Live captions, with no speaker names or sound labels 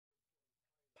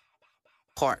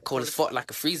Heart cold as fuck like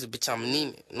a freezer, bitch, I'm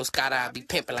anemic. No sky I be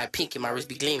pimping like pink and my wrist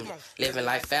be gleaming. Living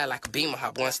life fast like a beamer,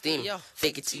 hot boy steaming.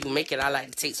 Fake it till you make it, I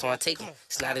like to take, so I take them.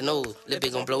 Snotty nose, lil'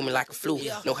 bit gon' blow me like a flu.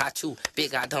 Know how to,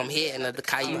 big got dumb head and the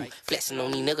Caillou. Flexing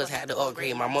on these niggas, had to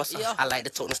upgrade my muscle. I like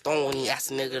to talk the stone when he ask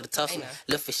a nigga to tussle.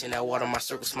 Lil' fish in that water, my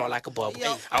circle small like a bubble.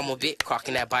 I'm a bit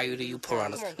crocking that bayou to you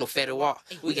piranhas. No federal walk,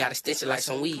 we got extension like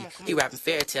some weed. He rapping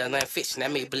fairy tale, nothing fiction,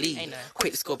 that make believe.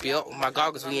 Quick to scope you up with my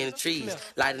goggles, we in the trees.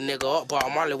 Light a nigga up, bar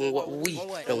Marley when what we.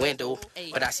 The window,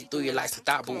 but I see through you like some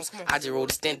thought boots. I just rolled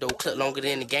the stendo, clip longer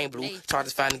than the game blue.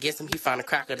 Charges found against him, he found a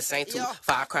cracker the same too.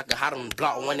 Firecracker hot on the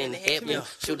block, one in the head blue.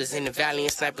 Shooters in the valley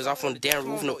and snipers off on the damn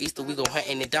roof. No Easter, we go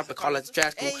hunting and dumping, call it the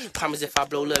trash crew. Promise if I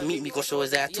blow lil' meat, me gon' show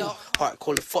his ass too. Heart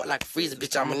cold as fuck like a freezer,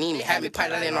 bitch, I'm anemic. Had me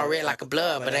pipe out in all red like a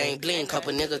blood, but I ain't bleeding.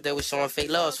 Couple niggas that was showing fake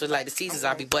love. Feel like the seasons,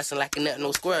 I be busting like a nut,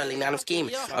 no squirrel. Now I'm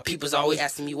scheming. My people's always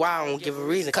asking me why I don't give a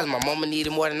reason. Cause my mama need it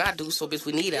more than I do, so bitch,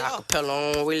 we need it. Acapella,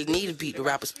 I don't really need a beat. The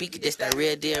rapper speak it, this that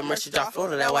real deal, merchant drop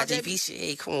Florida, that YGP shit.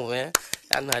 Hey, come on, man.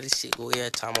 I know how this shit go every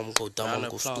time. I'm gonna go dumb, I'm gonna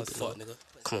go stupid, fuck, nigga.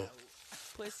 Come on.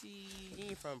 Pussy, you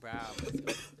ain't from Brown.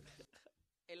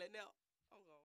 Hey, let now.